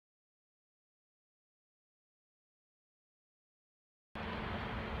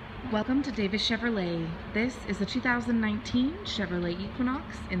Welcome to Davis Chevrolet. This is the 2019 Chevrolet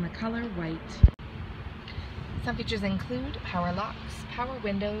Equinox in the color white. Some features include power locks, power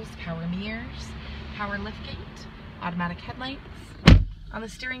windows, power mirrors, power liftgate, automatic headlights. On the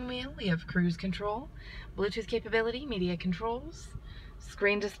steering wheel, we have cruise control, Bluetooth capability, media controls,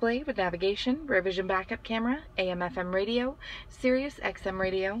 screen display with navigation, rear vision backup camera, AM/FM radio, Sirius XM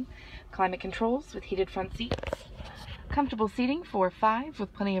radio, climate controls with heated front seats, comfortable seating for 5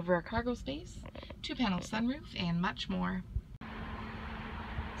 with plenty of rear cargo space, 2-panel sunroof, and much more.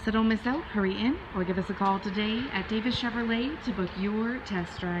 So don't miss out, hurry in or give us a call today at Davis Chevrolet to book your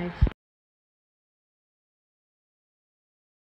test drive.